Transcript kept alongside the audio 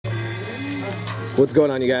What's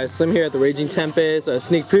going on, you guys? Slim here at the Raging Tempest, a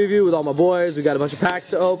sneak preview with all my boys. We got a bunch of packs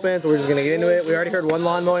to open, so we're just gonna get into it. We already heard one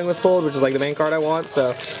lawn mowing was pulled, which is like the main card I want, so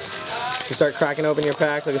you start cracking open your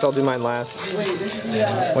packs. I guess I'll do mine last.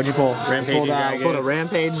 What'd you pull? Rampage Dragon. Pulled a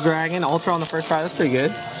Rampage Dragon, Ultra on the first try. That's pretty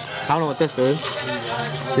good. I don't know what this is.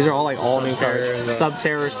 These are all like all new cards.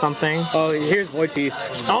 Subterror something. Oh, here's Void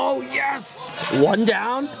Beast. Oh yes! One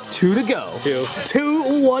down, two to go.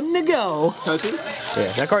 One to go. Yeah,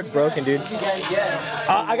 that card's broken, dude.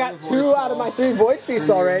 I got 2 out of my 3 Void Feasts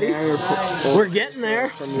already. We're getting there.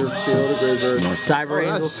 Cyber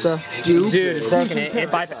Angel stuff. Dude, it's broken. It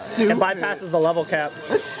bypasses the level cap.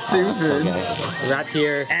 That's stupid. Wrap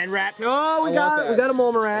here. And wrap. Oh, we got a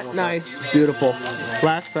Molmarat. Nice. Beautiful.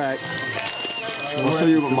 Last pack. I'll show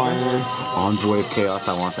you what mine is. On Void of Chaos,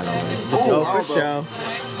 I want that already. Oh, for show.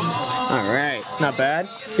 Alright, not bad.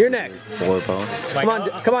 You're next. Come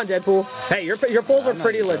on, Deadpool. Hey, your pulls are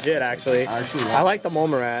pretty legit, actually. I like the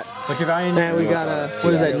Molmarat. And we got a,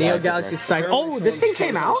 what is that, Neo Galaxy Cypher. Oh, this thing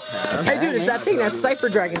came out? Hey, dude, it's that thing, that Cypher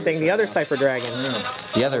Dragon thing, the other Cypher Dragon.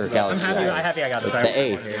 The other Galaxy. I'm happy I got it's the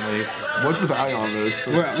 8th. What's the value on this?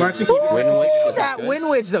 We're actually keeping Ooh, that Wind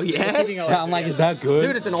Witch, though, yes. Sound like, is that good?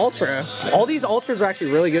 Dude, it's an Ultra. All these Ultras are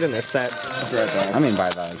actually really good in this set. I mean, by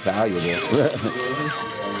the value, dude.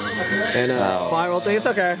 And spiral thing, it's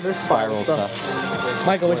okay. There's spiral stuff.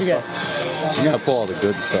 Michael, what'd you get? You're gonna pull all the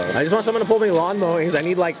good stuff. I just want someone to pull me lawn mowings. I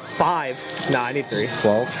need like 5. Nah, I need 3.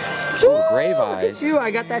 12. Ooh, Grave Eyes. Look at you,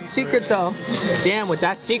 I got that secret though. Damn, with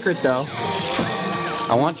that secret though.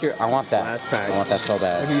 I want that. Last pack. I want that so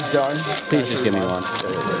bad. He's done. Please just give me one.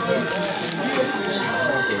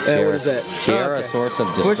 What is that? Sierra, Source of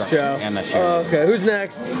Destruction. And okay, who's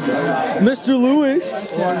next? Mr. Lewis.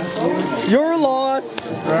 Your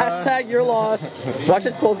loss. Hashtag your loss. Watch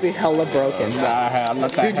his pulls be hella broken. I'm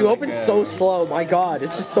not Dude, you open so slow. My God,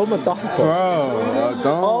 it's just so methodical. Bro,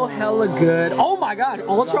 don't. Oh, hella good. Oh my God,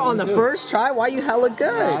 Ultra on the first try. Why you hella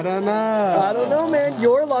good? I don't know. I don't know, man.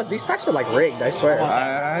 Your loss. These packs are like rigged. I swear.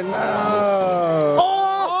 I know.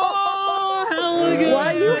 Oh, hella good.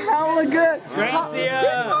 Why you hella good?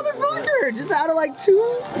 This motherfucker just out of like 2.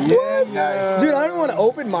 What? Yeah. Dude, I don't want to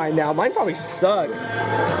open mine now. Mine probably suck.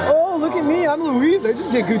 Oh, look at me. I'm Luis. I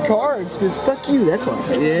just get good cards. Because fuck you. That's why.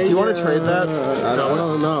 Yeah, do you want to trade that? I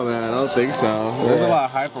don't know, man. I don't think so. There's a lot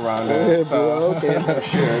of hype around it. So. Okay.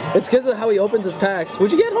 It's because of how he opens his packs.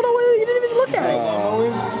 What'd you get? Hold on. Wait, you didn't even look at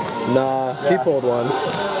it. Nah, he pulled one.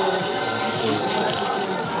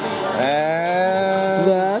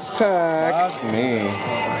 Last pack. Fuck me.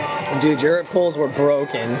 Dude, your pulls were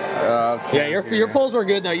broken. Okay, Yeah, your pulls were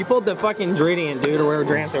good though. You pulled the fucking Dredient, dude, or whatever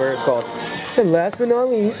Drance, or whatever it's called. And last but not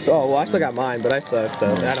least, oh well, I still got mine, but I suck,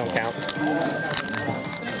 so that don't count.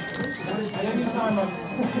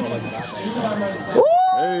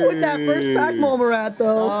 Woo! With that first pack Molmarat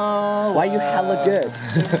though. Why you hella good?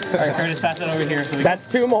 Alright, Curtis, pass it over here. So That's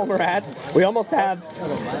 2 Molmarats. We almost have.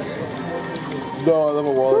 No, I love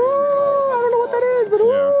a wallet. Ooh, I don't know what that is, but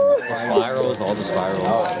ooh. Spirals, all the spirals.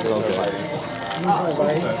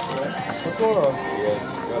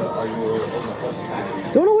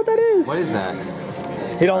 Don't know what that is. What is that?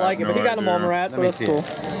 He don't like it, but he got a Molmarat, so that's cool.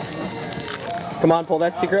 Come on, pull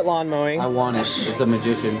that secret lawn mowing. I want it. It's a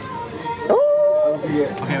magician. Oh!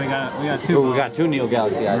 okay, we got 2. Ooh, we got 2 Neo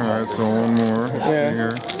Galaxy eyes. Alright, so one more. Yeah.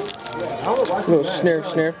 Here. Little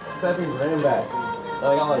snurf.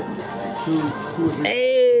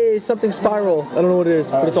 Hey, something spiral. I don't know what it is,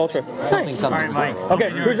 but it's Ultra. Nice. Alright, Mike. Okay,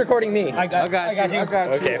 who's recording me? I got you.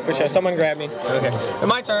 Okay, for sure. Someone grab me. Okay.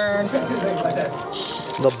 My turn.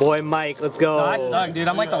 The boy Mike. Let's go. No, I suck, dude.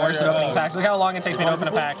 I'm like the worst at opening packs. Look how long it takes me to open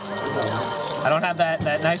a pack. I don't have that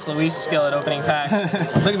nice Luis skill at opening packs.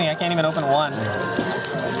 Look at me, I can't even open one.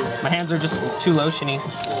 My hands are just too lotiony,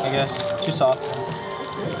 I guess. Too soft.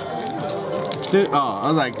 Dude, I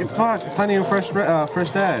was like, fuck, it's not even first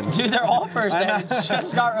ed. Dude, they're all first ed. It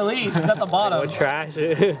just got released. It's at the bottom. Trash.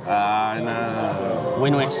 I know.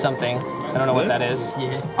 Wind Witch something. I don't know what that is.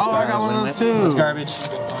 Oh, I got one of those too. It's garbage.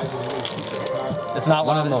 It's not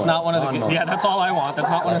one of the. It's not one of the. Yeah, that's all I want. That's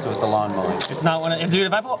not one of the lawn mowing. It's not one of. Dude,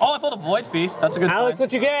 if I pull. Oh, I pulled a Void Feast. That's a good Alex, sign.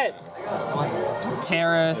 what you get?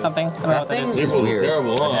 Terra something. I don't know what that is. It's weird. Yeah.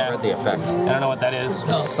 Spread the effect. I don't know what that is.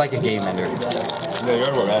 It's like a game ender.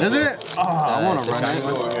 Is it? Oh, I want to run it.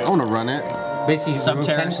 I want to run it. Basically, you remove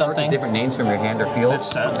 10 cards with different names from your hand or field,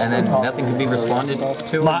 and then nothing can be responded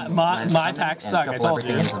to. My packs suck. I told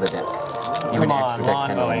you. Into the deck. Come on,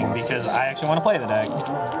 lawn mowing, because I actually want to play the deck.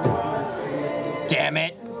 Damn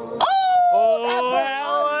it. Oh,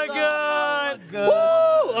 hella good.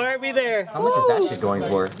 Woo! Alright, be there. How much is that shit going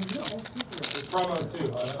for? Promos too.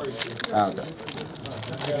 Oh, okay.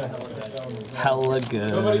 Hella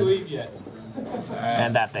good.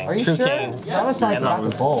 And that thing. Are you True sure? King. That was like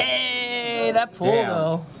the ball. Hey, that pull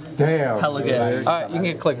though. Damn. Hella good. Alright, you can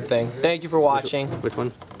get click the thing. Thank you for watching. Which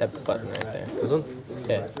one? That button right there. This one?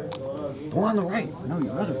 Yeah. The one on the right. No,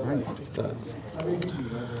 your other right.